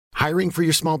Hiring for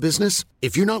your small business?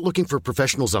 If you're not looking for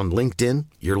professionals on LinkedIn,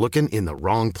 you're looking in the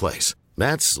wrong place.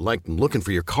 That's like looking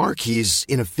for your car keys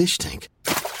in a fish tank.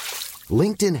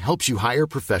 LinkedIn helps you hire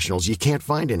professionals you can't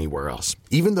find anywhere else,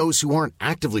 even those who aren't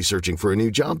actively searching for a new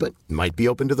job but might be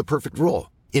open to the perfect role.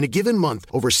 In a given month,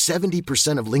 over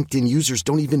 70% of LinkedIn users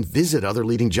don't even visit other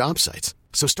leading job sites.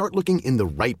 So start looking in the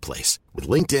right place. With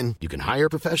LinkedIn, you can hire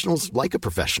professionals like a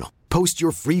professional. Post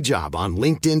your free job on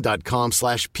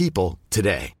linkedin.com/people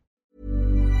today.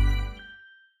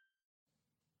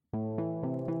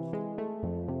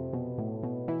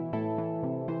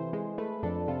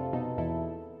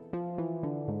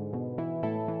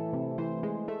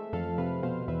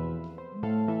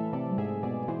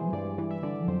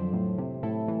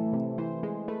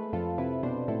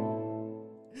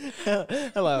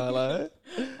 Hello.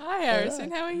 Hi,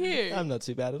 Harrison. How are you? I'm not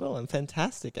too bad at all. I'm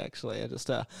fantastic, actually. I just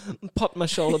popped my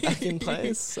shoulder back in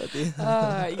place.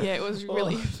 Yeah, it was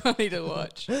really funny to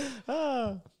watch.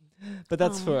 But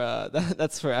that's for our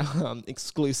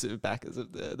exclusive backers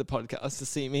of the podcast to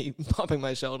see me popping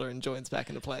my shoulder and joints back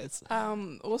into place.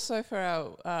 Also for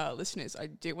our listeners, I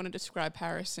do want to describe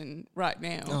Harrison right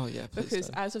now. Oh yeah, because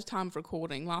as of time of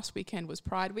recording, last weekend was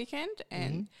Pride weekend,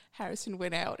 and Harrison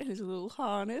went out in his little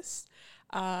harness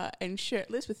and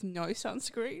shirtless with no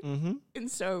sunscreen,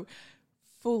 and so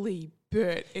fully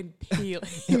burnt and peeling.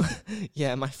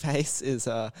 Yeah, my face is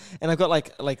and I've got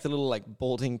like the little like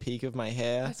balding peak of my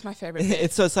hair. That's my favorite bit.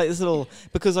 It's like this little,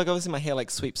 because like obviously my hair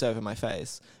like sweeps over my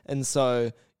face, and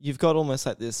so you've got almost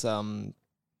like this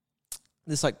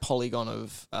this like polygon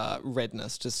of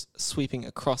redness just sweeping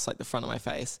across like the front of my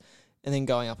face and then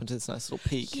going up into this nice little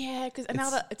peak. Yeah, because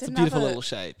it's a beautiful little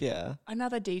shape. Yeah.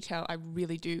 Another detail I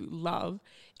really do love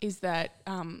is that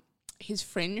his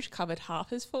fringe covered half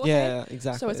his forehead. Yeah,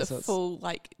 exactly. So it's a full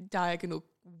like diagonal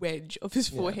wedge of his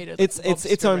forehead. It's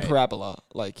its own parabola.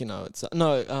 Like, you know, it's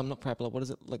not parabola. What is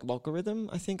it? Like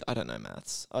logarithm? I think. I don't know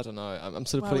maths. I don't know. I'm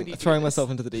sort of throwing myself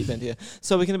into the deep end here.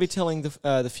 So we're going to be telling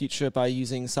the future by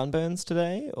using sunburns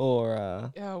today,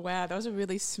 or? Oh wow, that was a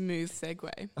really smooth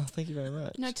segue. Oh, thank you very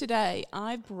much. No, today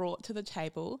I brought to the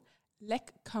table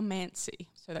Lecamancy.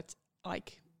 So that's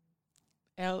like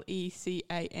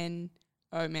LECANOmancy.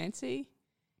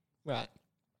 Right.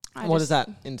 What does that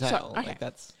entail? So, okay.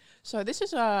 So this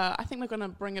is I think we're going to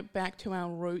bring it back to our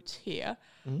roots here.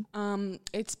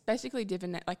 It's basically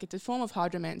it's a form of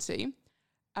hydromancy,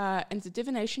 and it's a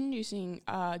divination using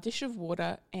a dish of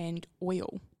water and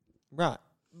oil. Right.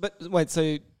 But wait,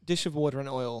 so dish of water and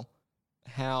oil,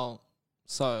 how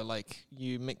so? Like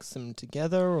you mix them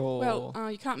together, or? Well,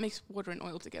 you can't mix water and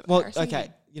oil together. Well, Harrison,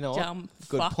 okay. You know dumb what?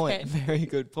 Good point. fuckhead. Very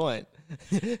good point.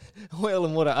 Oil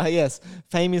and water. Yes.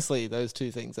 Famously, those two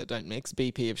things that don't mix.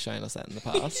 BP have shown us that in the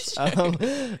past.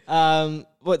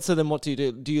 So then what do you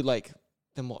do? Do you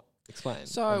then what? Explain.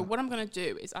 So what I'm going to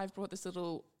do is I've brought this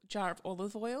little jar of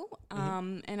olive oil,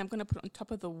 and I'm going to put it on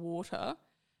top of the water,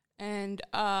 and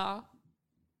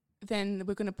then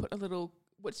we're going to put a little,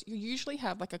 you usually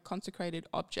have like a consecrated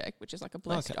object, which is like a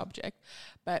blessed object,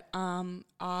 but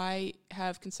I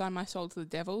have consigned my soul to the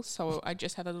devil, so I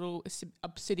just have a little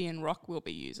obsidian rock we'll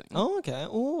be using. Oh, okay.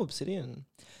 Oh, obsidian.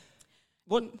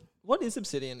 What is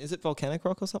obsidian? Is it volcanic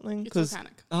rock or something? It's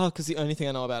volcanic. Oh, because the only thing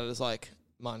I know about it is like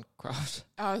Minecraft.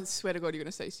 I swear to God, you're going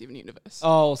to say Steven Universe.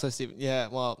 Oh, so Steven. Yeah,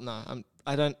 well, no,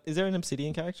 I don't. Is there an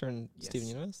obsidian character in Steven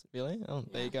Universe? Really? Oh,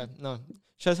 there you go. No.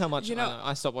 Shows how much I know.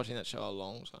 I stopped watching that show a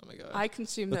long time ago. I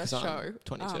consumed that show.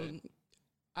 22.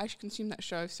 I consumed that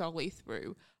show solely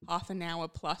through half an hour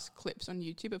plus clips on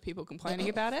YouTube of people complaining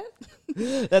about it.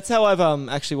 That's how I've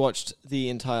actually watched the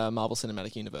entire Marvel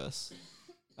Cinematic Universe.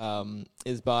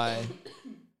 Is by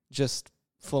just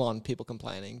full on people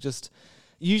complaining. Just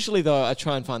usually though, I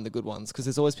try and find the good ones because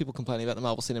there's always people complaining about the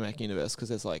Marvel Cinematic Universe because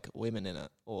there's like women in it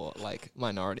or like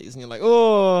minorities, and you're like,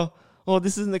 oh,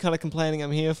 this isn't the kind of complaining I'm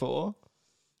here for.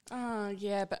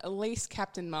 Yeah, but at least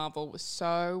Captain Marvel was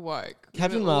so woke.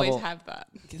 Captain Marvel always have that.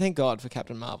 Thank God for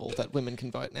Captain Marvel that women can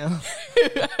vote now.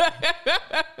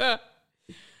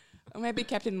 Or maybe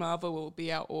Captain Marvel will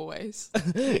be out always.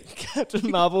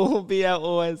 Captain Marvel will be out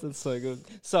always. That's so good.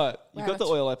 So you've got the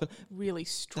oil open. Really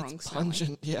strong. That's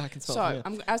pungent. Yeah, I can smell it.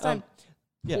 So as I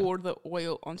pour the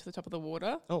oil onto the top of the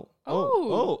water. Oh,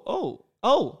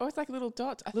 it's like little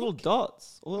dots.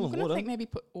 Dots. Oil and water. I think maybe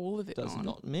put all of it does on.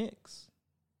 not mix.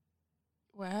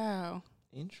 Wow.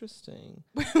 Interesting.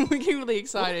 We're getting really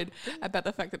excited about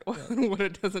the fact that oil and water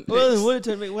doesn't mix. Oil and water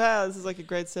don't mix. Wow, this is like a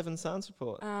grade 7 science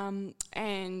report.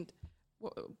 And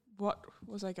what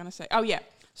was I going to say? Oh, yeah.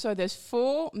 So there's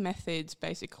 4 methods,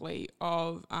 basically,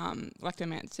 of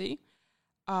lectomancy.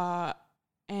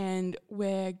 And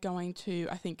we're going to,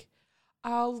 I think,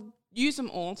 I'll use them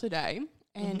all today.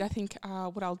 And I think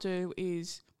what I'll do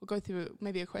is we'll go through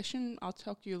maybe a question. I'll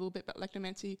talk to you a little bit about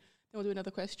lectomancy. Then we'll do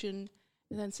another question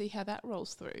and then see how that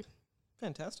rolls through.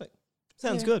 Fantastic.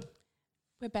 Sounds good.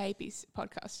 We're babies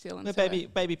podcast still. And We're so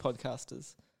baby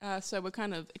podcasters. so we're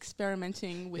kind of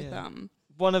experimenting with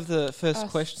One of the first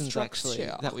questions structure. actually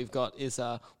that we've got is,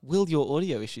 will your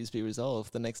audio issues be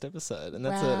resolved the next episode? And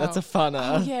that's Wow. that's a fun.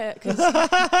 yeah,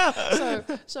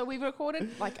 'cause so we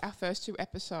recorded like our first 2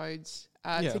 episodes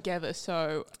together.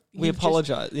 So we you've just-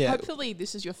 apologise. Yeah. Hopefully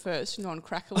this is your first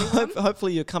non-crackly one.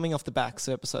 Hopefully you're coming off the backs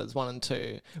of episodes 1 and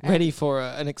 2, ready for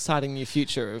an exciting new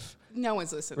future of No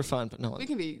one's listening. refined, but no We one.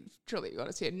 can be truly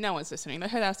honest here. No one's listening. They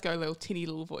heard us go little tinny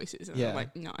little voices, and I'm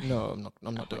like, no. No, I'm not.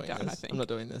 I'm not I doing don't, I this. think. I'm not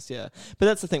doing this. Yeah, but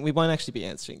that's the thing. We won't actually be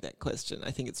answering that question.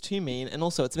 I think it's too mean, and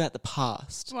also it's about the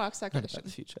past, Well, ask that not question. about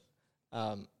the future.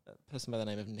 A person by the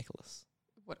name of Nicholas.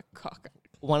 What a cock.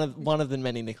 One of the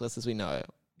many Nicholases we know.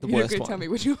 The You're worst going one. to tell me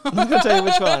which one. I'm gonna tell you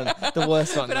which one. The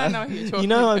worst one. But I know who you're talking You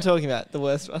know who I'm about. talking about. The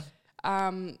worst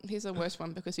one. He's the worst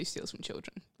one because he steals from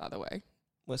children, by the way.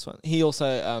 Worst one. He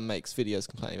also makes videos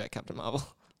complaining about Captain Marvel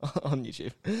on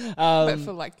YouTube. But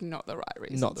for like not the right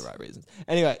reasons. Not the right reasons.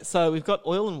 Anyway, so we've got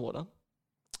oil and water.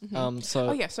 Mhm.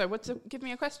 So So give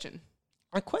me a question.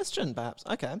 a question, perhaps.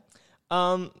 Okay.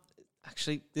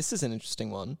 Actually, this is an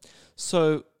interesting one.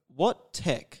 So, what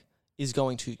tech is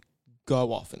going to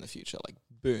go off in the future? Like,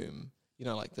 boom. You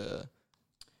know, like the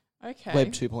Okay. Web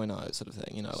 2.0 sort of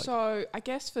thing. You know, like So I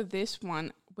guess for this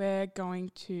one, we're going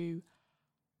to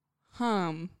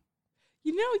You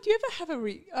know, do you ever have a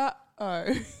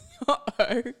Uh-oh.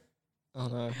 oh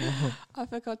no. I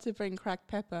forgot to bring cracked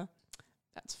pepper.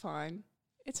 That's fine.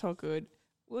 It's all good.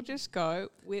 We'll just go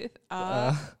with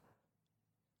oh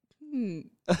no.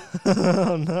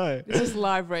 This is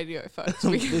live radio, folks.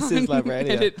 We This is can't live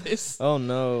radio. edit this. Oh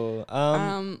no.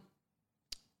 Oh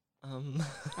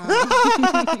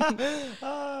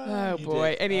You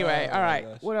boy. did. Anyway, Oh all my right.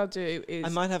 gosh. What I'll do is I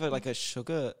might have like a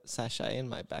sugar sachet in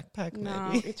my backpack, no,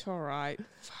 maybe. it's all right.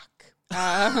 Fuck.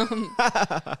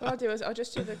 What I'll do is I'll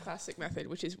just do the classic method,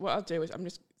 which is what I'll do is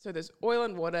so there's oil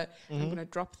and water. I'm going to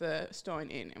drop the stone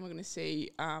in, and we're going to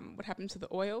see what happens to the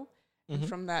oil, and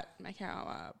from that make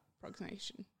our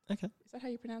prognosation. Okay. Is that how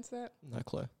you pronounce that? No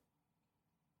clue.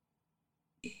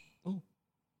 Oh.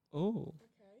 Oh.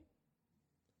 Okay.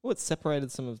 Oh, it's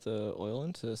separated some of the oil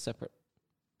into separate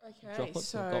Okay.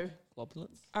 droplets or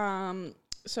globulets.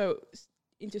 So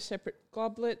into separate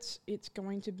goblets, it's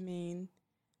going to mean.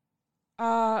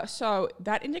 So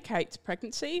that indicates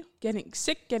pregnancy, getting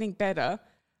sick, getting better,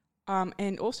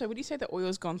 and also, would you say the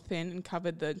oil's gone thin and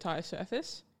covered the entire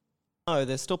surface? Oh,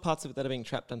 there's still parts of it that are being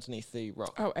trapped underneath the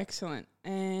rock. Oh, excellent.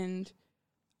 And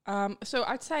so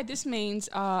I'd say this means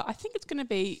I think it's going to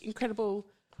be incredible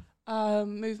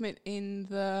movement in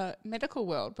the medical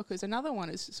world, because another one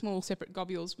is small separate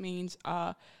globules means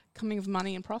coming of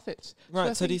money and profits.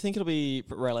 Right. So I do you think it'll be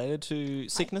related to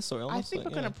sickness or illness? I think or,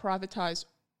 we're going to privatise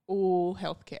all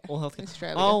healthcare all healthcare. in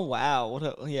Australia. Oh wow!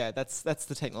 That's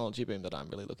the technology boom that I'm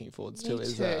really looking forward to. Me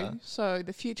Is too. So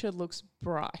the future looks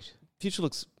bright. future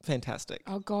looks fantastic.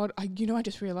 Oh God! I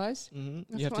just realised. Mm-hmm.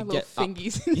 That's You have my to little get up.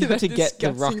 fingies. You into have to that get the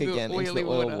rock disgusting again into the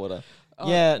oily oil water. Oh,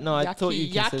 Yeah, no, I thought you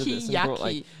yucky, considered this and yucky, brought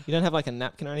like yucky. you don't have like a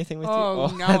napkin or anything with Oh,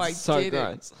 you. no, that's I so didn't.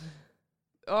 gross.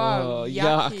 Oh,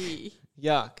 yuck. yucky.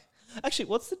 Yuck. Actually,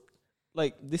 what's the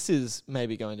like? This is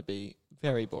maybe going to be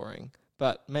very boring,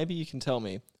 but maybe you can tell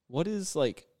me what is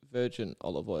like virgin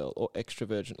olive oil or extra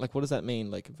virgin. Like, what does that mean?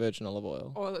 Like virgin olive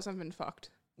oil. Oil that's not been fucked.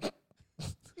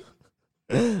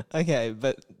 Okay,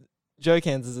 but joke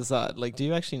answers aside, like, do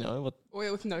you actually know what?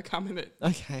 Oil with no cum in it.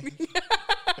 Okay.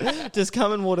 Does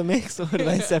cum and water mix, or do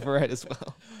they separate as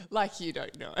well? Like you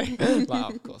don't know. Well,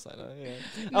 of course I know.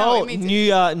 Yeah. No, oh, it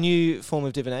means new form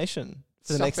of divination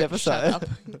for the Stop next it, episode. Shut up.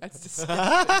 That's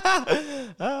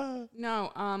disgusting.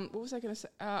 No, what was I going to say?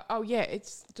 Oh yeah,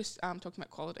 it's just talking about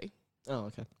quality.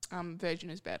 Oh, okay. Virgin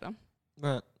is better.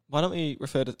 Right. Why don't we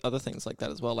refer to other things like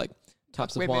that as well, like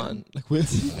types of women. wine, like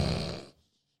with.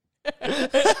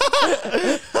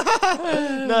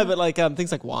 No, but like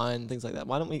things like wine, things like that.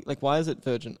 Why don't we like? Why is it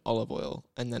virgin olive oil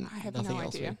and then I have nothing no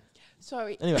else? idea.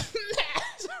 Sorry. Anyway,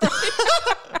 Sorry.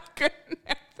 I couldn't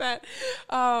have that.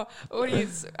 Oh,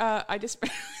 audience, I just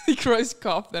really gross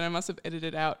cough that I must have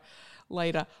edited out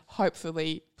later.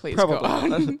 Hopefully, please go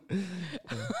probably. on.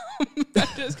 That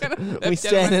just kind of We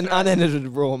stand an unedited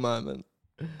raw moment.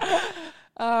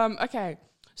 Okay,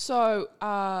 so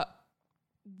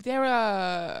there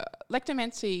are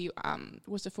lectomancy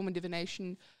was a form of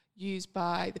divination used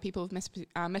by the people of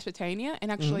Mesopotamia,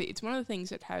 and actually it's one of the things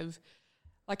that have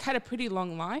like had a pretty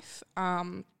long life.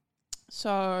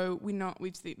 So we know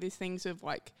there's things of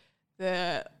like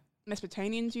the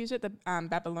Mesopotamians used it, the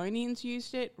Babylonians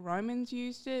used it, Romans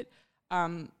used it,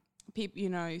 people,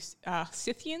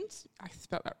 Scythians. I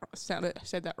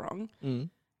said that wrong.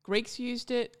 Greeks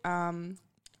used it.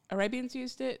 Arabians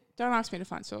used it. Don't ask me to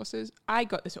find sources. I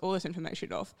got all this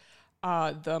information off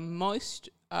the most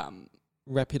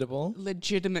reputable,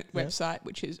 legitimate website,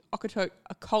 which is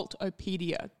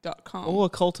occultopedia.com. Oh,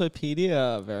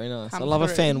 Occultopedia. Very nice. Come I love a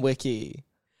through. fan wiki.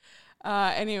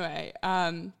 Anyway,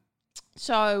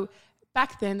 so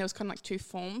back then there was kind of like two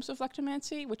forms of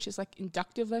lectomancy, which is like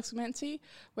inductive lectomancy,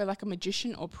 where like a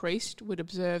magician or priest would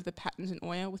observe the patterns in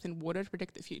oil within water to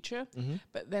predict the future.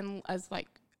 But then as like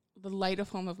the later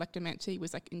form of lectomancy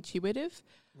was like intuitive,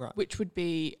 Right. which would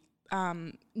be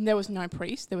there was no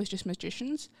priest, there was just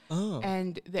magicians,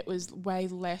 and that was way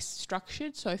less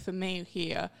structured. So for me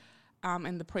here,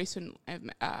 and the priest in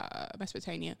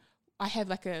Mesopotamia, I have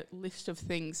like a list of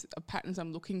things, of patterns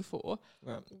I'm looking for.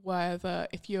 Right. Whether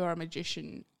if you're a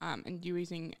magician and you're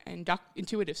using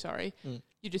intuitive,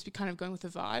 you just be kind of going with the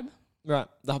vibe. Right.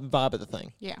 The vibe of the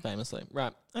thing. Yeah. Famously.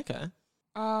 Right. Okay.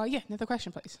 Another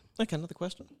question, please. Okay, another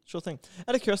question. Sure thing.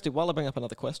 Out of curiosity, while I bring up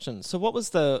another question, so what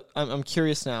was I'm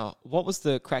curious now, what was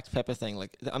the cracked pepper thing?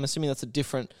 Like, I'm assuming that's a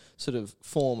different sort of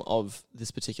form of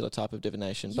this particular type of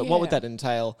divination, but what would Yeah. that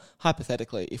entail,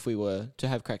 hypothetically, if we were to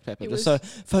have cracked pepper? It Just was-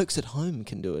 so folks at home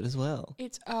can do it as well.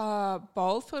 It's a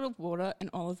bowl full of water and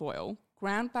olive oil.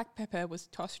 Ground black pepper was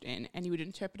tossed in, and you would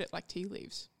interpret it like tea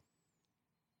leaves.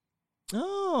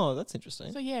 Oh, that's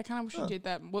interesting. So yeah, I kind of wish you did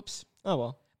that. Whoops. Oh,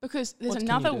 well. Because there's What can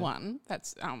you another do? one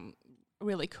that's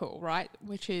really cool, right?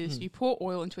 Which is you pour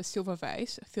oil into a silver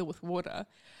vase filled with water,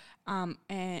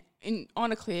 and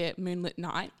on a clear moonlit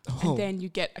night, and then you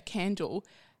get a candle,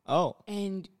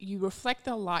 and you reflect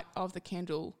the light of the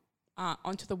candle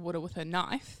onto the water with a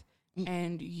knife,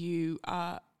 and you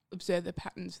observe the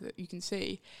patterns that you can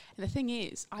see. And the thing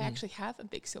is, I actually have a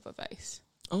big silver vase.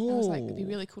 I was like, it'd be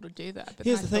really cool to do that. But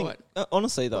Here's then the I thing. thought,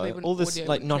 Honestly, though, maybe all this audio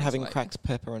like would not having translate. cracked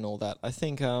pepper and all that, I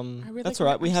think really that's all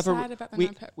right. We I'm have sad about the we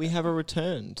non-pepper. we have a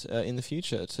returned in the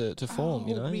future to form.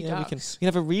 You Oh, know, yeah, we can redux.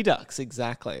 have a redux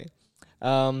exactly.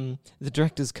 The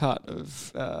director's cut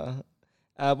of what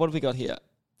have we got here?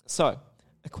 So,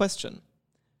 a question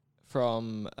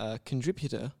from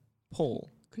contributor Paul.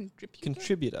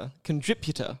 Contributor,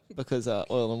 because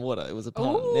oil and water, it was a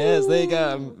pun. Ooh. Yes, there you go.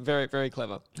 I'm very, very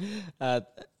clever.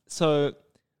 So,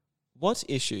 what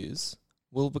issues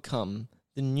will become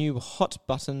the new hot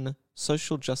button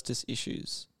social justice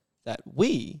issues that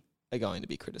we are going to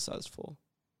be criticised for?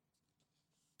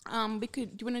 Do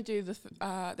you want to do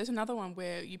the? There's another one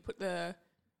where you put the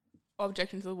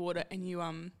object into the water and you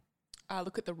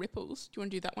look at the ripples. Do you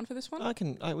want to do that one for this one?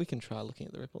 We can try looking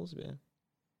at the ripples. Yeah.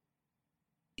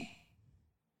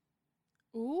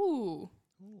 Ooh.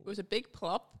 It was a big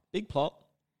plop, Big plop,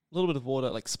 a little bit of water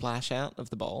like splash out of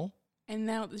the bowl. and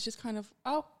now it's just kind of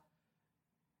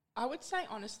I would say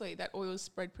honestly that oil's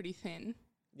spread pretty thin.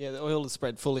 Yeah, the oil is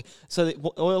spread fully. So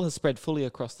the oil has spread fully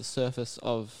across the surface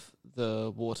of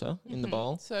the water in the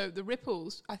bowl. So the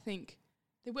ripples, I think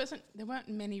there weren't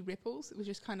many ripples. It was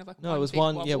just kind of like No, it was big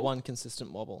wobble. one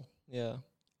consistent wobble. Yeah.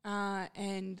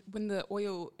 And when the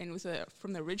oil, and it was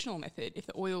from the original method, if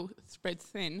the oil spreads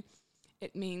thin,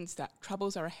 it means that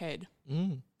troubles are ahead.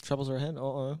 Troubles are ahead.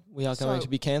 We are So, going to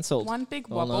be cancelled. One big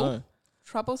Oh, wobble, no.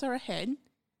 troubles are ahead.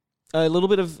 A little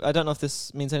bit of, I don't know if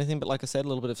this means anything, but like I said, a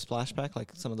little bit of splashback,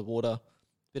 like some of the water,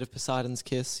 bit of Poseidon's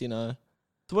kiss, you know.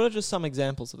 So what are just some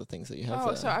examples of the things that you have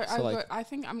there? So I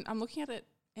think I'm looking at it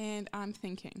and I'm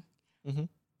thinking, and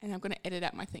I'm going to edit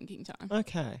out my thinking time.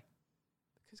 Okay.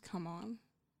 Because come on,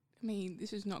 I mean,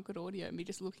 this is not good audio. Me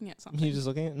just looking at something. You just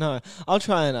looking at No, I'll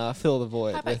try and fill the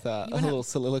void How about with you a wanna- little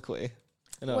soliloquy.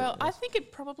 Well, I think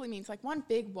it probably means like one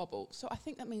big wobble. So I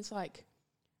think that means like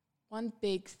one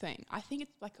big thing. I think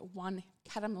it's like one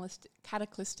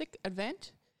cataclysmic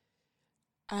event.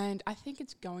 And I think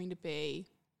it's going to be,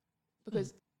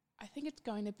 because I think it's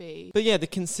going to be. But yeah, the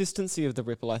consistency of the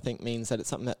ripple, I think, means that it's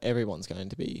something that everyone's going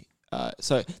to be.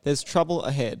 So there's trouble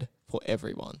ahead for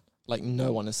everyone. Like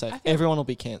no one is safe. Everyone will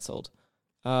be cancelled.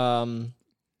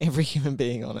 Every human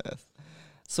being on Earth.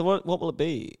 So what will it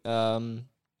be?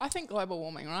 I think global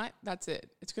warming, right? That's it.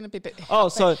 It's going to be a bit.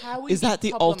 So how is that the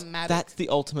problematic? that's the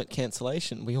ultimate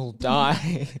cancellation? We all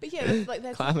die. But yeah,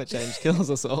 that's Climate change kills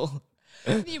us all.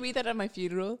 Can you read that at my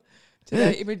funeral?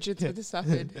 Today, images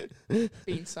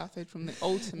being suffered from the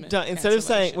ultimate. Instead of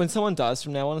saying, cancellation. when someone dies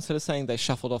from now on, instead of saying they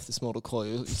shuffled off this mortal coil,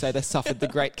 you say they suffered the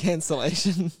great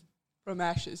cancellation. From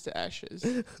ashes to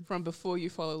ashes. From before you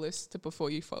follow list to before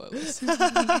you follow list.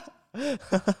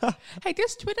 Hey,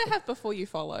 does Twitter have before you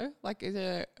follow? Like, is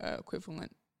there a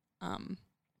equivalent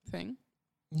thing?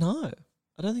 No,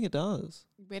 I don't think it does.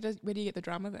 Where do you get the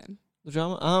drama then? The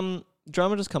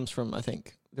drama just comes from, I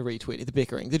think, the retweeting, the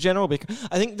bickering, the general bickering.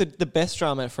 I think the best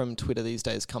drama from Twitter these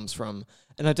days comes from,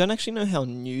 and I don't actually know how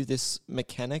new this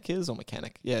this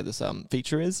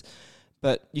feature is,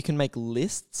 but you can make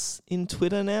lists in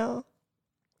Twitter now,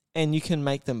 and you can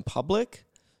make them public.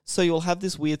 So you'll have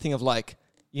this weird thing of like,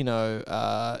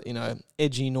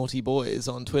 edgy naughty boys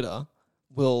on Twitter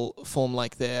will form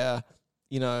like their,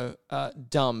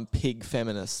 dumb pig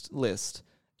feminist list.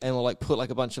 And we'll like put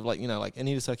like a bunch of like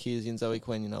Anita Sarkeesian, Zoe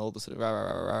Quinn, all the sort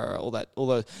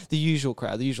of the usual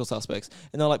crowd, the usual suspects,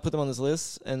 and they'll like put them on this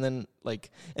list, and then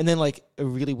a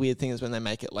really weird thing is when they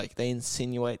make it like they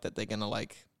insinuate that they're gonna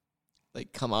like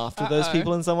come after those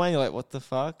people in some way. And you're like, what the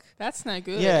fuck? That's no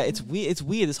good. Yeah, it's weird. It's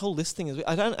weird. This whole list thing is weird.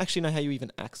 I don't actually know how you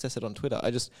even access it on Twitter.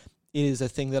 It is a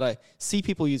thing that I see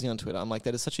people using on Twitter. I'm like,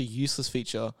 that is such a useless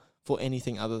feature for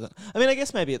anything other than. I mean, I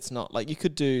guess maybe it's not. Like you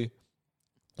could do.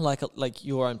 Like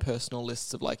your own personal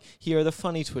lists of like, here are the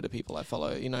funny Twitter people I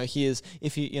follow. Here's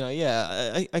if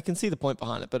I can see the point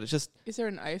behind it, but it's just. Is there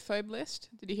an AcePhobe list?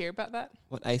 Did you hear about that?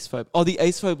 What AcePhobe? Oh, the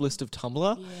AcePhobe list of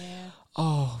Tumblr. Yeah.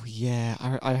 Oh yeah,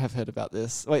 I have heard about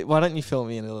this. Wait, why don't you fill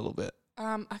me in a little bit?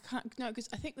 I can't. No, because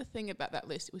I think the thing about that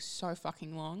list, it was so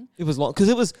fucking long. It was long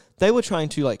because they were trying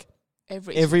to like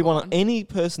everyone, any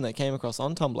person that came across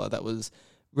on Tumblr that was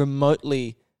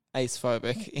remotely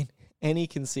AcePhobic in any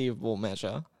conceivable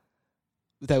measure,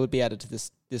 they would be added to this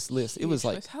list. It was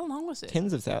like how long was it?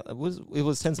 Tens of thousands. It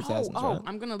was tens of thousands. Right?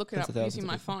 I'm gonna look it up using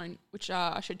my phone, which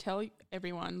I should tell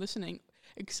everyone listening.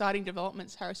 Exciting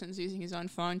developments. Harrison's using his own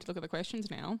phone to look at the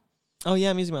questions now. Oh yeah,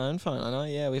 I'm using my own phone. I know.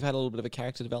 Yeah, we've had a little bit of a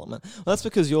character development. Well, that's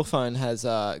because your phone has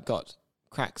got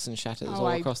cracks and shatters all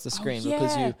across the screen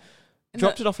because you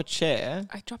dropped it off a chair.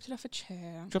 I dropped it off a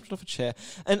chair.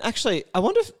 And actually, I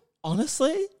wonder if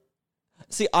honestly.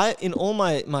 See, in all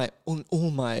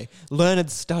my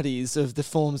learned studies of the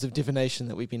forms of divination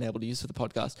that we've been able to use for the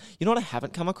podcast, you know what I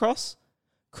haven't come across?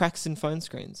 Cracks in phone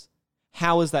screens.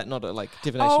 How is that not a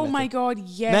divination? Oh method? my god,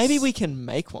 yes. Maybe we can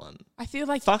make one. I feel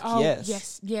like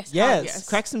yes. Yes.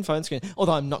 Cracks in phone screen.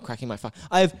 Although I'm not cracking my phone.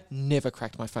 I have never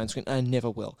cracked my phone screen and I never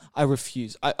will. I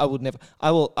refuse. I would never. I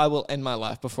will end my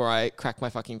life before I crack my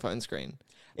fucking phone screen.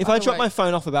 If I dropped my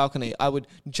phone off a balcony, I would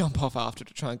jump off after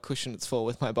to try and cushion its fall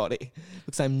with my body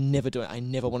because I'm never doing it. I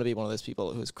never want to be one of those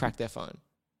people who has cracked their phone.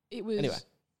 It was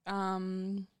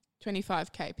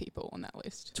 25k people on that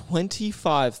list.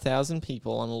 25,000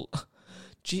 people on.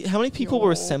 Gee, how many people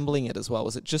were assembling it as well?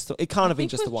 Was it just? It can't have been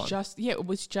just the one. It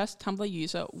was just Tumblr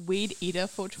user Weed Eater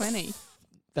 420.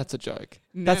 That's a joke.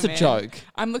 No, That's a joke.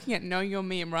 I'm looking at Know Your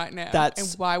Meme right now.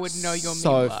 And why would Know Your Meme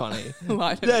so funny.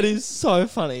 That is so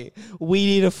funny.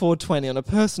 Weed Eater 420 on a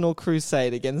personal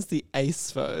crusade against the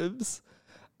AcePhobes.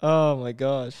 Oh my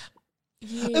gosh.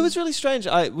 Yeah. It was really strange.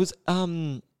 I was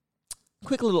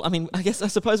quick little. I mean, I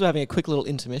suppose we're having a quick little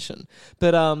intermission,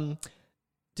 but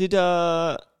it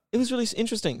was really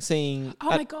interesting seeing.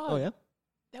 Oh my god. Oh yeah.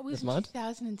 That was in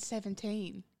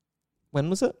 2017. When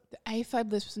was it? The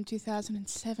AFAB list was in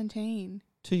 2017.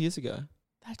 2 years ago.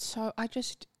 That's so... I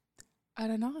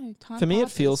don't know. Time For me,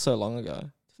 passes. it feels so long ago.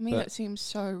 For me, that seems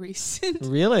so recent.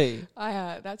 Really?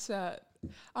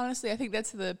 Honestly, I think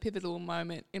that's the pivotal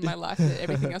moment in my life that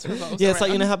everything else revolves around. It's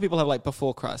like, how people have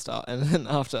before Christ art and then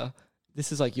after.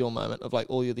 This is your moment of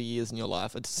all the years in your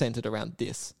life. It's centered around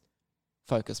this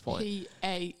focus point.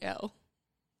 PAL.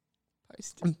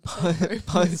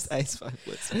 Post AcePhobe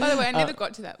list. By the way, I never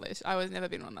got to that list. I was never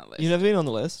been on that list. You've never been on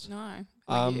the list? No.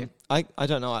 I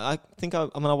don't know. I think I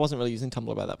wasn't really using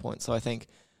Tumblr by that point, so I think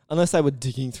unless they were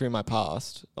digging through my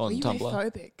past on Tumblr.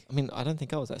 Aphobic? I mean, I don't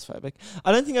think I was AcePhobic.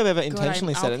 I don't think I've ever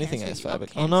intentionally said anything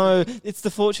AcePhobic. Oh no, it's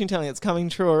the fortune telling. It's coming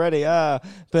true already.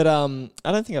 But I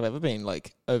don't think I've ever been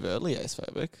overtly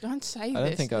AcePhobic. Don't say I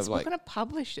don't think I've we're going to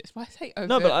publish this. Why say overtly?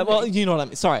 No, but you know what I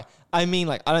mean. Sorry, I mean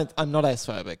I'm not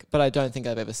AcePhobic, but I don't think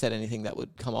I've ever said anything that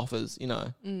would come off as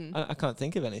I can't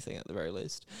think of anything at the very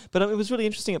least. But it was really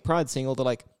interesting at Pride seeing all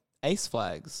the ace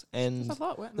flags, and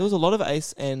there was a lot of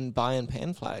ace and bi and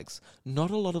pan flags, not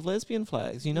a lot of lesbian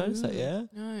flags. You notice that, yeah?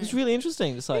 No. It's really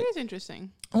interesting. Just it is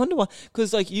interesting. I wonder why,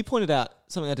 because you pointed out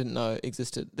something I didn't know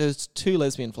existed. There's 2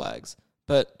 lesbian flags,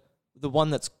 but the one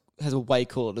that's has a way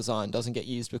cooler design doesn't get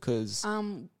used because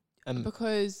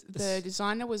because the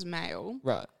designer was male,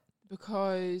 right?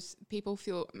 Because people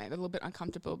feel maybe a little bit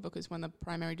uncomfortable because one of the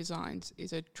primary designs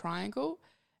is a triangle.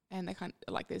 and they kind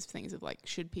of like there's things of like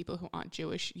should people who aren't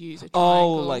Jewish use a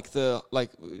Oh, triangle? like the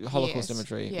Holocaust Yes.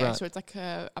 imagery. Yeah, Right. so it's like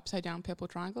a upside down purple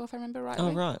triangle if I remember rightly.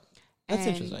 Oh, right. That's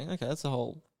And, interesting. Okay, that's the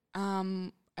whole.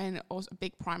 And also a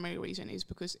big primary reason is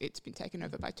because it's been taken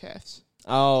over by TERFs.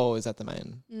 Oh, is that the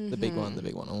main? The big one, the Mhm.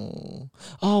 big one.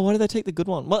 Oh, why do they take the good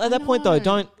one? Well, at that point though, know.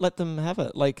 don't let them have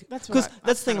it. Like, That's because what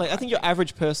that's the thing. kind of Like, I think your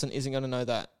average person isn't going to know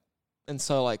that, and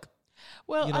so like,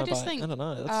 Well, you know, I just by- think I don't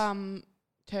know. That's,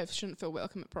 TERFs shouldn't feel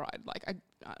welcome at Pride. Like,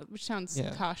 which sounds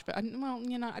Yeah. harsh, but I don't I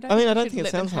mean, I we don't should think it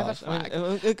let them sounds have a harsh. I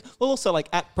flag. mean, well, also like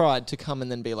at Pride to come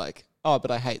and then be like, oh, but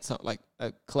I hate some like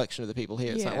a collection of the people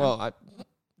here. It's like, Yeah. well,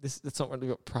 that's not really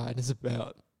what Pride is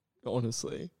about,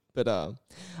 honestly. But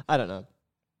I don't know.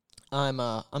 I'm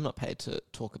not paid to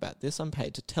talk about this. I'm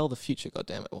paid to tell the future. God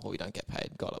damn it! Well, we don't get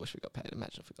paid. God, I wish we got paid.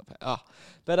 Imagine if we got paid.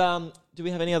 But do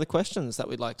we have any other questions that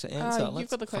we'd like to answer? You've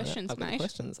got the find out. questions, I've got the mate.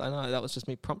 questions. I know that was just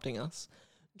me prompting us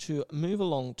to move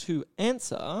along to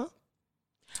answer.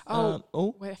 We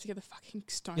have to get the fucking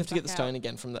stone. You have to get the back stone out.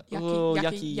 again from the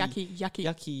Yucky, yucky, yucky,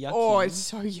 yucky. yucky. Oh, it's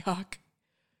so yuck.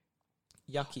 yucky.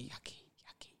 Yucky,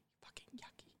 fucking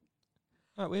yucky.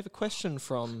 All right, we have a question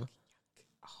from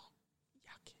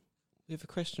Yucky. we have a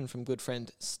question from good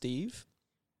friend Steve.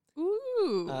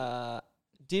 Ooh.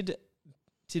 Did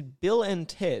Bill and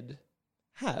Ted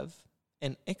have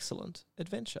an excellent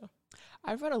adventure?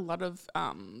 I've read a lot of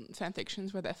fan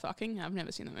fictions where they're fucking. I've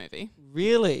never seen the movie.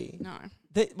 Really? No.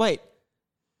 Wait.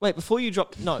 Before you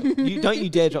drop, you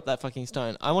dare drop that fucking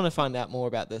stone. I want to find out more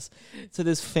about this. So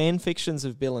there's fan fictions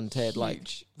of Bill and Ted. Like,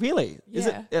 Huge. really? Is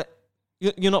Yeah. it?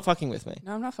 You're not fucking with me.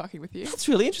 No, I'm not fucking with you. That's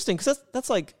really interesting because that's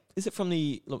like, is it from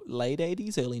the late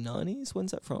 80s, early 90s?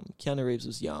 When's that from? Keanu Reeves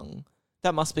was young.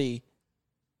 That must be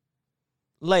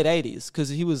late 80s because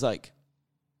he was like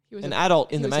He was an a-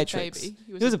 adult in he The was a Matrix. baby.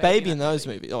 He was a baby in that those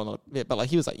movie. movies. Oh, not yeah, but like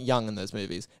he was like young in those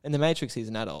movies. In The Matrix, he's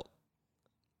an adult.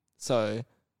 So,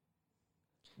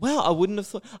 wow, I wouldn't have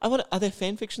thought. Are there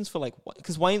fan fictions for like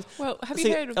because Wayne's? Well, have See,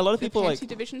 you heard of a lot of the people, like- Fancy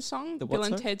Division song, The what Bill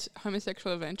and song? Ted's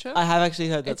Homosexual Adventure? I have actually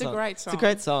heard that It's a song. great song. It's a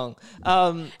great song.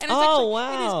 And it's oh actually,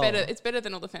 wow, it is better. It's better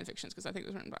than all the fan fictions because I think it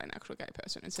was written by an actual gay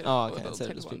person instead of Oh all the okay, little instead of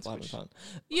Ted just ones, people having which, fun.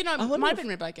 you know, I wonder might have if- been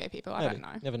written by gay people. I Maybe. don't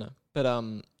know. Never know. But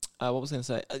what was I going to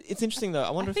say? It's interesting though.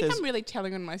 I wonder I if think there's I'm really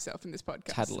telling on myself in this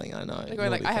podcast. tattling. I know. Like,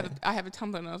 naughty I thing. have a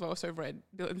Tumblr and I've also read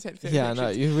Bill and Ted fan Yeah, I know.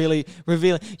 fictions. You're really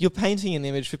revealing. You're painting an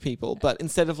image for people, but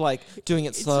instead of like doing it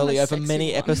It's not slowly a over sexy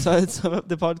many one. episodes of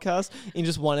the podcast, in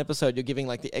just one episode, you're giving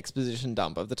like the exposition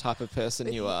dump of the type of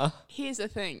person you are. Here's the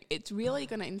thing. It's really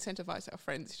going to incentivize our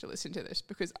friends to listen to this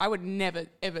because I would never,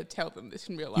 ever tell them this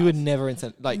in real life. You would never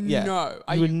yeah. No.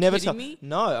 Are you would you never kidding tell me?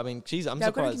 No, I mean, geez, I'm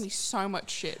They're going to surprised. give me so much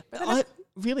shit. But then I'm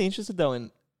really interested though in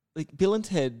like Bill and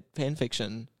Ted fan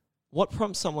fiction. What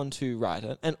prompts someone to write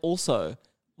it, and also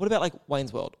what about like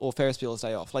Wayne's World or Ferris Bueller's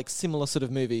Day Off, like similar sort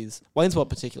of movies? Wayne's World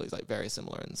particularly is like very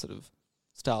similar in sort of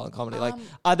style and comedy. Like,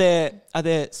 are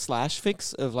there slash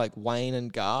fics of like Wayne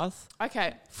and Garth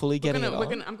okay. fully getting it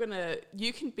on?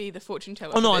 You can be the fortune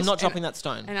teller. Oh no, for I'm this, not and- dropping that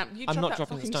stone. And you I'm drop not that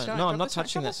dropping the fucking stone. stone. No, I'm Drop not the stone.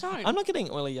 touching Drop that. the stone. I'm not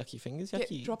getting oily yucky fingers. Yeah,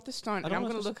 Yucky. drop the stone. I And don't I'm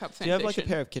wanna going to touch- look up Do you have like a fanfiction.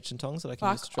 pair of kitchen tongs that I can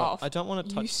Fuck just drop? off. I don't want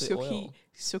to You touch the silky, oil.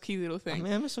 silky little I thing.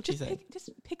 mean, I'm a sucky thing. Just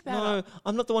pick that No, up.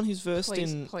 I'm not the one who's versed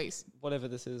Please, in please. whatever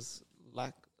this is.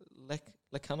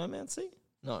 Lecanomancy?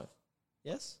 No.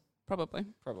 Yes? Probably.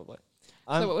 Probably.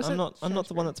 what was I'm it? not the one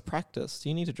Shakespeare. that's practiced.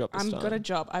 You need to drop the stone. I've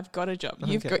got a job.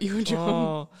 You've Okay. got your job.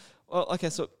 Oh. Well, okay,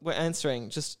 so we're answering,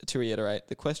 just to reiterate,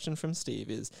 the question from Steve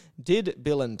is, did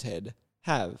Bill and Ted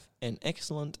have an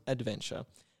excellent adventure?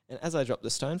 And as I drop the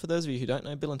stone, for those of you who don't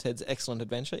know, Bill and Ted's Excellent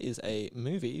Adventure is a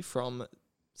movie from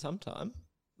sometime,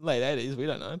 late 80s, we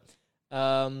don't know,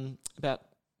 about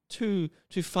two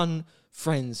fun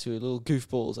friends who are little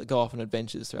goofballs that go off on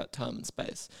adventures throughout time and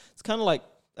space. It's kind of like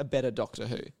a better Doctor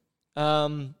Who. All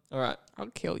right, I'll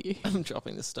kill you. I'm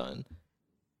dropping the stone.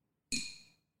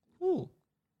 Ooh.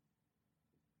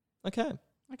 Okay.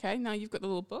 Okay, now you've got the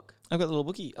little book. I've got the little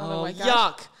bookie. By the Oh, way, guys-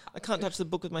 yuck! I can't touch the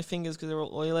book with my fingers because they're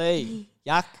all oily.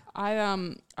 Yuck.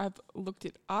 I've looked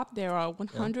it up. There are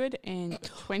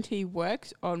 120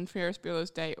 works on Ferris Bueller's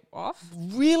Day Off.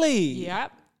 Really?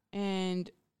 Yep.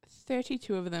 And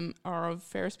 32 of them are of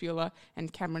Ferris Bueller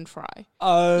and Cameron Fry.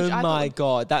 Oh Which I my thought-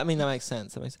 god. That makes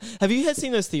sense. Have you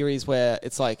seen those theories where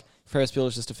it's like Ferris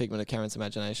Bueller's just a figment of Karen's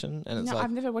imagination, and it's No, like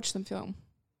I've never watched them film.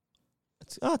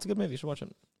 it's a good movie. You should watch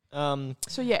it.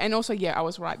 So yeah, and also I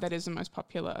was right. That is the most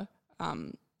popular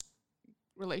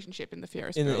relationship in the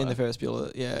Ferris in Bueller. the Ferris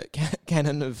Bueller,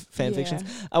 canon of fan Yeah. fictions.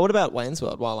 What about Wayne's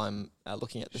World? While I'm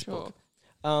looking at this Sure. book.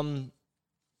 What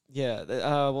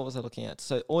was I looking at?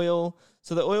 So oil.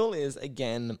 So the oil is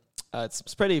again, it's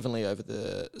spread evenly over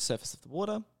the surface of the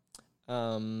water.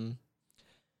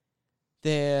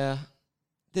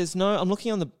 There's no. I'm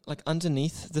looking on the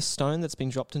underneath the stone that's been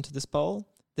dropped into this bowl.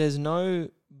 There's no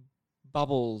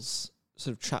bubbles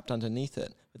sort of trapped underneath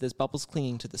it, but there's bubbles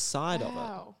clinging to the side of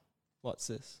it. What's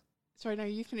this? Sorry, no,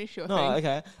 you finish your thing.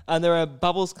 Okay. And there are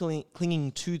bubbles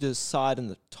clinging to the side and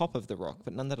the top of the rock,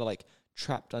 but none that are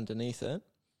trapped underneath it.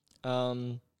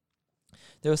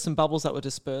 There were some bubbles that were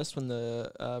dispersed when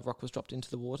the rock was dropped into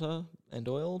the water and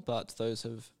oil, but those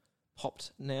have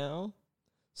popped now.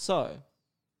 So,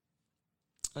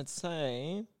 I'd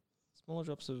say smaller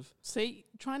drops of... See,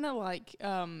 trying to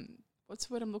what's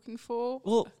the word I'm looking for?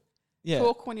 Well, yeah.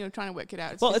 Talk when you're trying to work it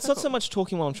out. It's not so much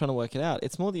talking while I'm trying to work it out.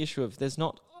 It's more the issue of there's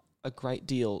not a great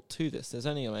deal to this. There's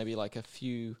only maybe a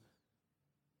few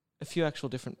actual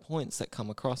different points that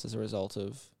come across as a result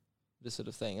of this sort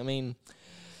of thing. I mean...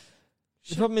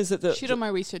 The problem is that shit on my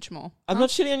research more. I'm not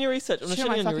shitting on your research. I'm not shit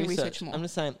on shitting my on your fucking research. more. I'm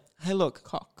just saying, hey, look.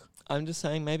 Cock. I'm just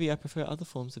saying maybe I prefer other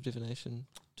forms of divination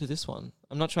to this one.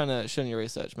 I'm not trying to shit on your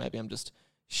research. Maybe I'm just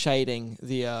shading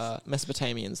the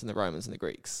Mesopotamians and the Romans and the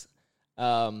Greeks.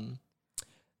 I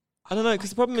don't know,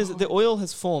 because the problem is that the oil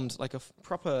has formed a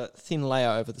proper thin layer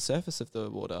over the surface of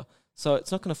the water. So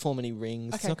it's not going to form any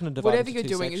rings. It's not going to divide whatever into you're two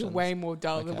doing sections. is way more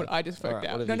dull than what I just worked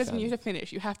out. No, it doesn't need to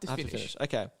finish. You have to finish.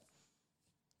 Okay.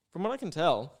 From what I can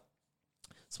tell,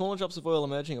 smaller drops of oil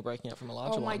emerging or breaking out from a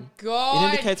larger one. Oh my God.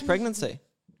 It indicates pregnancy.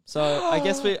 So I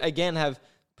guess we again have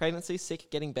pregnancy, sick,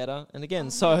 getting better. And again,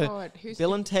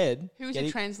 Bill and Ted. Who's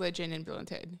the trans legend in Bill and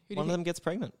Ted? One of them gets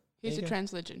pregnant. Who's the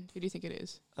trans legend? Who do you think it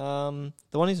is? The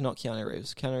one who's not Keanu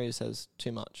Reeves. Keanu Reeves has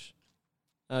too much.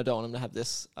 And I don't want him to have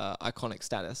this iconic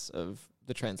status of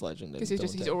the trans legend. Because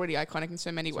he's already iconic in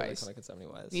so many ways. He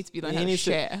needs to be learned how to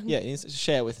share. He needs to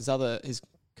share with his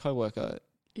co-worker.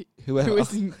 Whoever,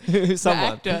 who's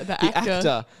someone, the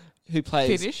actor who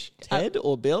plays Ted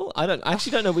or Bill. I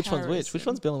actually don't know which one's which. Which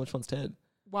one's Bill and which one's Ted?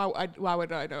 Why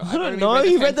would I know? I don't know.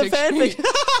 You read the fanfiction.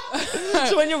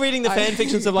 So when you're reading the fan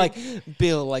fictions of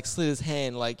Bill slid his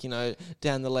hand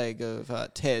down the leg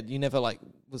of Ted, you never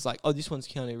was oh, this one's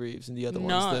Keanu Reeves and the other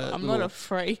one's the... No, I'm not a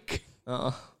freak.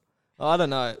 I don't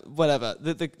know. Whatever.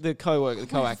 The co-worker, the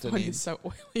co-actor needs... is so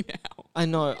oily now. I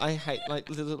know. I hate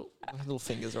little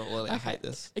fingers are all oily. I hate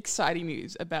this. Exciting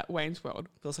news about Wayne's World.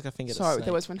 Feels like I fingered a So snake.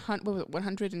 there was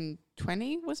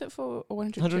 120. Was it for or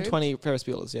 102? 120 Ferris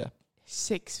Bueller's. Yeah.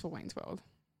 6 for Wayne's World.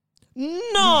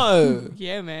 No.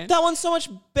 Yeah, man. That one's so much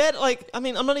better. I'm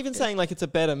not even saying it's a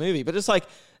better movie, but it's the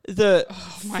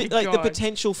the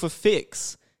potential for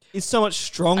fix is so much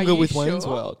stronger with Wayne's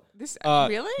World. This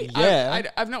really? Yeah.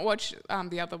 I've not watched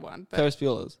the other one. But Ferris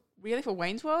Bueller's. Really, for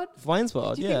Wayne's World? For Wayne's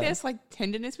World, Do you think there's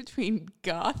tenderness between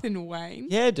Garth and Wayne?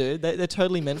 Yeah, dude. They're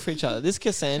totally meant for each other. This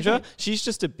Cassandra, she's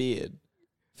just a beard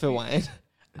for Wayne.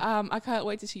 I can't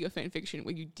wait to see your fan fiction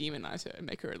where you demonize her and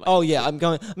make her oh yeah, I'm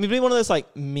being one of those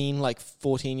mean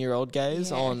 14-year-old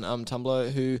gays on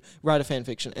Tumblr who write a fan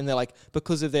fiction and they're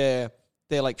because of they're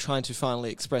trying to finally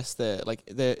express their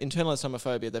internalized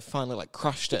homophobia. They've finally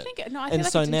crushed it. I feel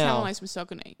it's internalized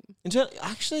misogyny.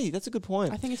 Actually, that's a good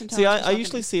point. I think it's internalized misogyny. misogyny. I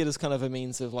usually see it as kind of a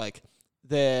means of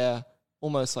they're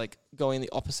almost going in the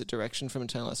opposite direction from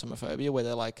internalized homophobia, where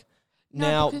they're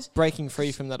now breaking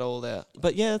free from that all there.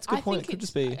 But yeah, that's a good point. It could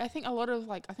just be. I think a lot of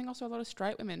I think also a lot of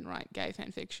straight women write gay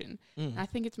fan fiction. And I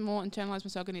think it's more internalized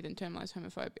misogyny than internalized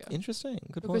homophobia. Interesting.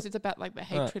 Good point. Because it's about the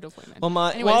hatred of women. Well,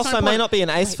 whilst I may not be an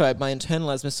acephobe, my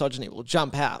internalized misogyny will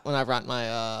jump out when I write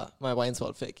my my Wayne's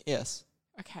World fic. Yes.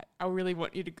 Okay, I really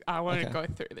want you to. I want to go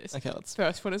through this. Okay, let's.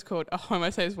 First one is called "A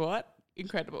Homo Says What."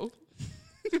 Incredible.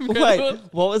 Wait,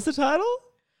 what was the title?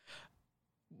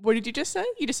 What did you just say?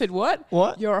 You just said what?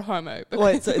 What? You're a homo.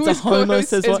 Wait, so it's a homo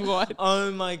says what?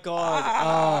 Oh my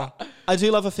God. I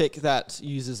do love a fic that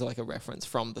uses like a reference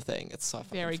from the thing. It's so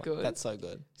fucking very fun. good. That's so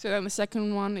good. So then the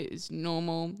second one is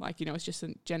normal. Like, you know, it's just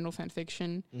a general fan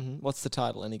fiction. Mm-hmm. What's the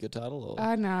title? Any good title?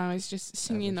 Or? No, it's just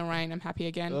Singing in the Rain. I'm happy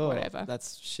again. Whatever.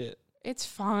 That's shit. It's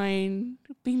fine.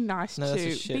 Be nice to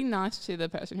the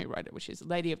person who wrote it, which is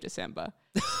Lady of December.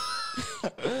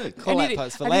 Call that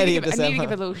post for Lady of December. I need to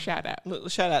give a little shout out.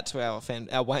 Shout out to our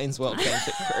Wayne's World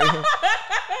fanfic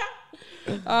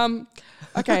crew.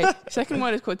 Okay, second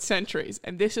one is called Centuries,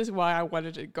 and this is why I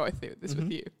wanted to go through this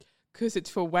with you, because it's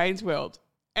for Wayne's World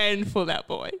and Fall Out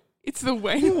Boy. It's the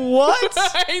Wayne's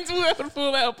World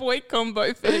Fall Out Boy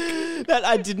combo fic that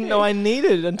I didn't know I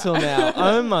needed until now.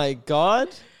 Oh my God.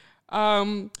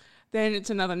 Then it's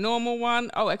another normal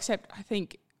one. Oh, except I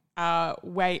think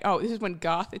Wayne. Oh, this is when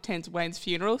Garth attends Wayne's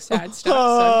funeral. Sad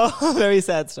stuff. Oh, very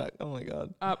sad stuff. Oh my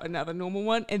God. Another normal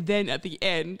one, and then at the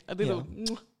end, the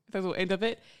little end of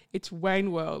it, it's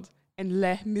Wayne World and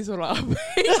Les Miserables.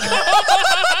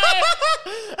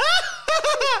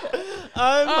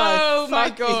 Oh my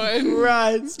God.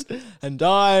 Christ. And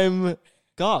I'm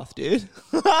Garth, dude.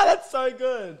 That's so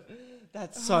good.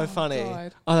 That's so funny.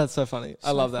 God. Oh, that's so funny. I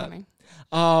So love that. funny.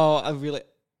 Oh,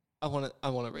 I want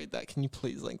to read that. Can you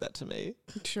please link that to me?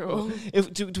 Sure.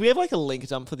 Do we have like a link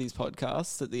dump for these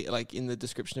podcasts at the like in the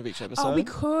description of each episode? Oh, we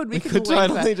could. We could link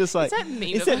totally that. just like. Is that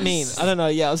mean? Is of that us? mean? I don't know.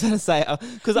 Yeah, I was going to say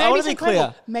because I Maybe want to it's be clear.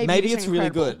 incredible. Maybe it's really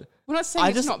incredible. good. We're not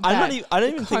saying it's not bad. I don't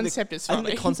even the think concept is I funny.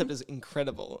 think the concept is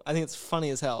incredible. I think it's funny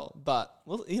as hell. But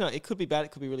well, it could be bad.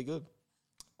 It could be really good.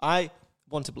 I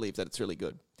want to believe that it's really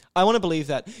good. I want to believe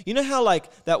that. You know how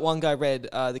like that one guy read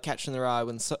The Catcher in the Rye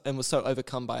and was so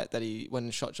overcome by it that he went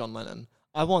and shot John Lennon.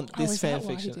 I want this is that fan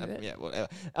why he fiction. did it? Yeah, whatever.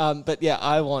 But yeah,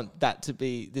 I want that to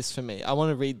be this for me. I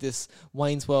want to read this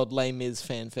Wayne's World Les Mis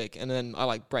fanfic, and then I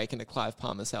like break into Clive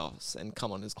Palmer's house and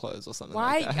come on his clothes or something.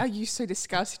 Why like that. are you so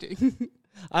disgusting?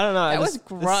 I don't know. That was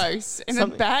gross and a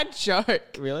bad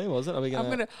joke. Really? Was it? Are we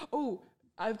gonna?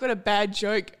 I've got a bad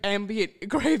joke, ambient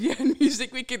graveyard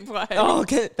music we can play. Oh,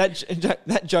 okay.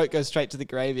 That joke goes straight to the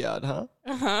graveyard, huh?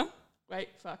 Uh-huh. Wait,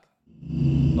 fuck.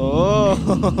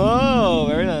 Oh,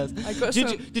 very nice. I got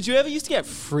Did you ever used to get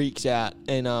freaked out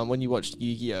when you watched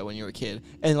Yu-Gi-Oh when you were a kid,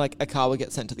 and like a card would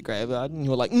get sent to the graveyard, and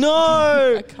you were like,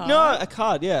 no, A card? no, a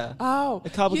card, yeah. Oh. A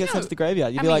card would get sent to the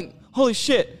graveyard. You'd I be like, mean, holy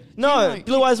shit, no, know,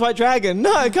 Blue Eyes White Dragon,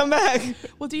 no, come back.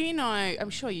 Well, do you know, I'm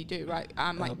sure you do, right?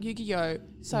 Like Yu-Gi-Oh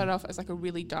started off as like a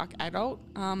really dark adult.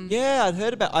 Yeah, I'd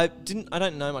heard about. I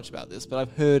don't know much about this, but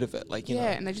I've heard of it. Like you know.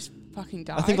 And they just fucking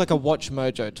died. I think like a Watch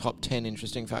Mojo top 10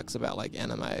 interesting facts about like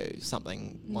anime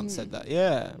something once said that.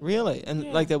 Yeah, really? And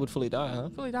Yeah. like they would fully die, huh?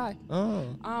 fully die. Oh.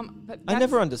 But I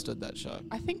never understood that show.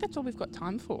 I think that's all we've got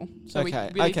time for. So Okay,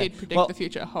 we really okay. did predict Well, the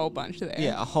future a whole bunch there.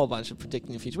 Yeah, a whole bunch of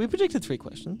predicting the future. We predicted 3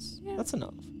 questions. Yeah. That's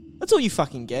enough. That's all you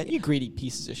fucking get, you greedy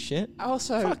pieces of shit.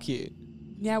 Also, Fuck you.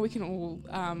 now we can all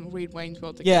read Wayne's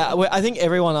World together. Yeah, I think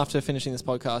everyone after finishing this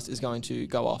podcast is going to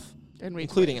go off, and read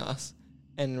including us,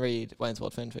 and read Wayne's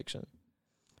World fan fiction.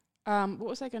 What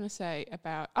was I going to say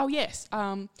about? Oh yes.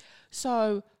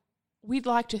 So we'd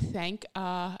like to thank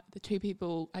the 2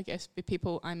 people. I guess the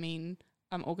people. I mean,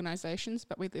 organizations,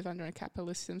 but we live under a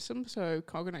capitalist system, so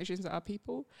organizations are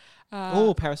people.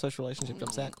 Parasocial relationship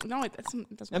jumps out. No, it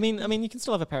doesn't. I mean, you can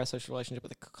still have a parasocial relationship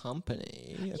with a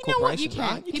company. You know what? You can.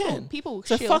 Right? You can. People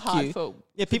So shill fuck hard you. for.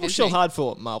 Yeah, people for shill Disney. hard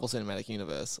for Marvel Cinematic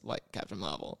Universe, like Captain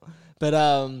Marvel. But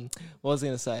what was I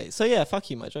going to say? So yeah, fuck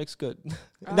you. My joke's good.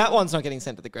 That one's not getting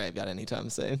sent to the graveyard anytime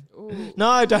soon. Ooh.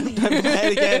 No, don't play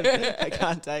it again. I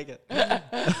can't take it.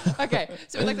 Okay,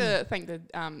 so we'd like to thank the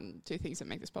 2 things that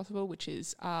make this possible, which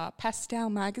is Pastel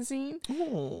Magazine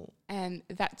Ooh. and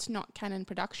That's Not Canon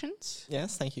Productions.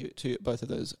 Yes, thank you to both of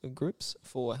those groups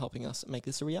for helping us make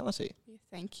this a reality.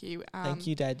 Thank you. Thank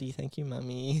you, Daddy. Thank you,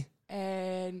 Mummy.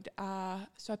 And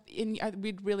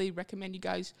we'd really recommend you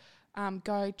guys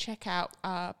go check out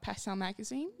Pastel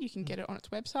Magazine. You can get it on its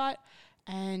website.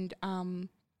 And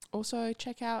also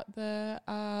check out the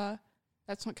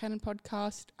That's Not Canon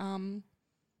podcast.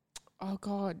 Oh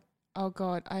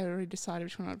God, I already decided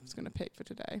which one I was going to pick for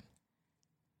today.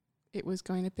 It was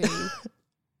going to be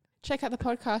check out the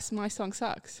podcast My Song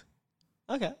Sucks.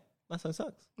 Okay, my song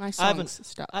sucks. My I songs haven't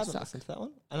suck. listened to that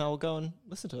one, and I will go and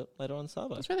listen to it later on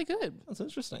Sabo. It's really good. That's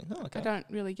interesting. Oh, okay. I don't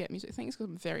really get music things because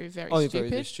I'm very, very You're stupid.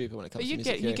 very stupid when it comes But to you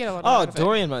music. get a lot Oh, out of it.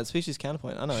 Dorian mode, species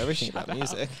counterpoint. I know everything Shut about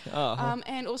music. Oh,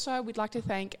 And also, we'd like to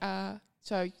thank,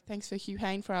 thanks for Hugh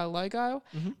Hain for our logo,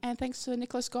 and thanks to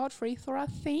Nicholas Godfrey for our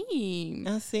theme.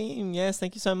 our theme. Yes,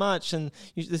 thank you so much. And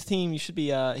the theme you should be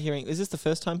hearing. Is this the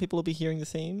first time people will be hearing the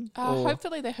theme? Or-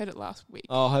 Hopefully, they heard it last week.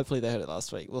 Oh, hopefully they heard it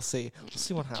last week. We'll see. We'll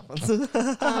see what happens.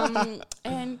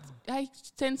 And hey,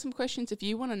 send some questions if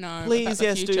you want to know. about Please, the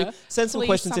yes, future. do. Send some Please,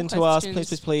 questions some into us.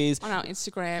 questions Please. on our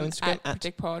Instagram, at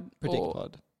PredictPod, or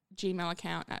PredictPod. Gmail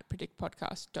account at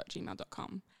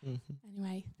predictpodcast.gmail.com.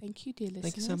 Anyway, thank you, dear listeners.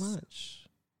 Thank you so much.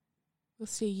 We'll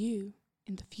see you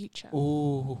in the future.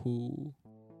 Ooh.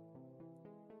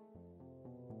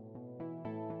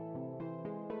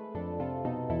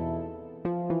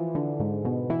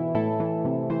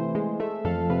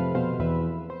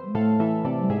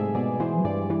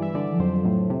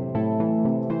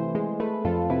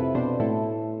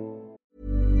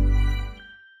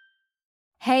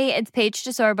 Hey, it's Paige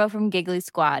DeSorbo from Giggly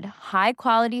Squad. High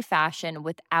quality fashion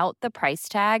without the price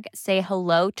tag. Say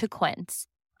hello to Quince.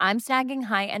 I'm snagging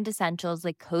high-end essentials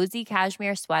like cozy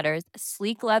cashmere sweaters,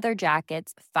 sleek leather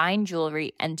jackets, fine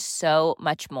jewelry, and so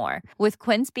much more. With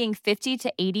Quince being 50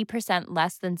 to 80%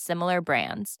 less than similar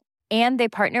brands. And they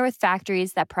partner with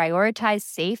factories that prioritize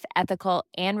safe, ethical,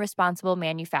 and responsible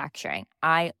manufacturing.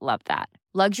 I love that.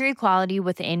 Luxury quality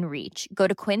within reach. Go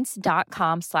to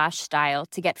quince.com/style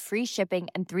to get free shipping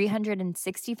and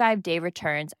 365-day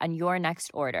returns on your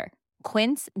next order.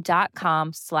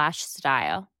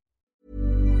 Quince.com/style.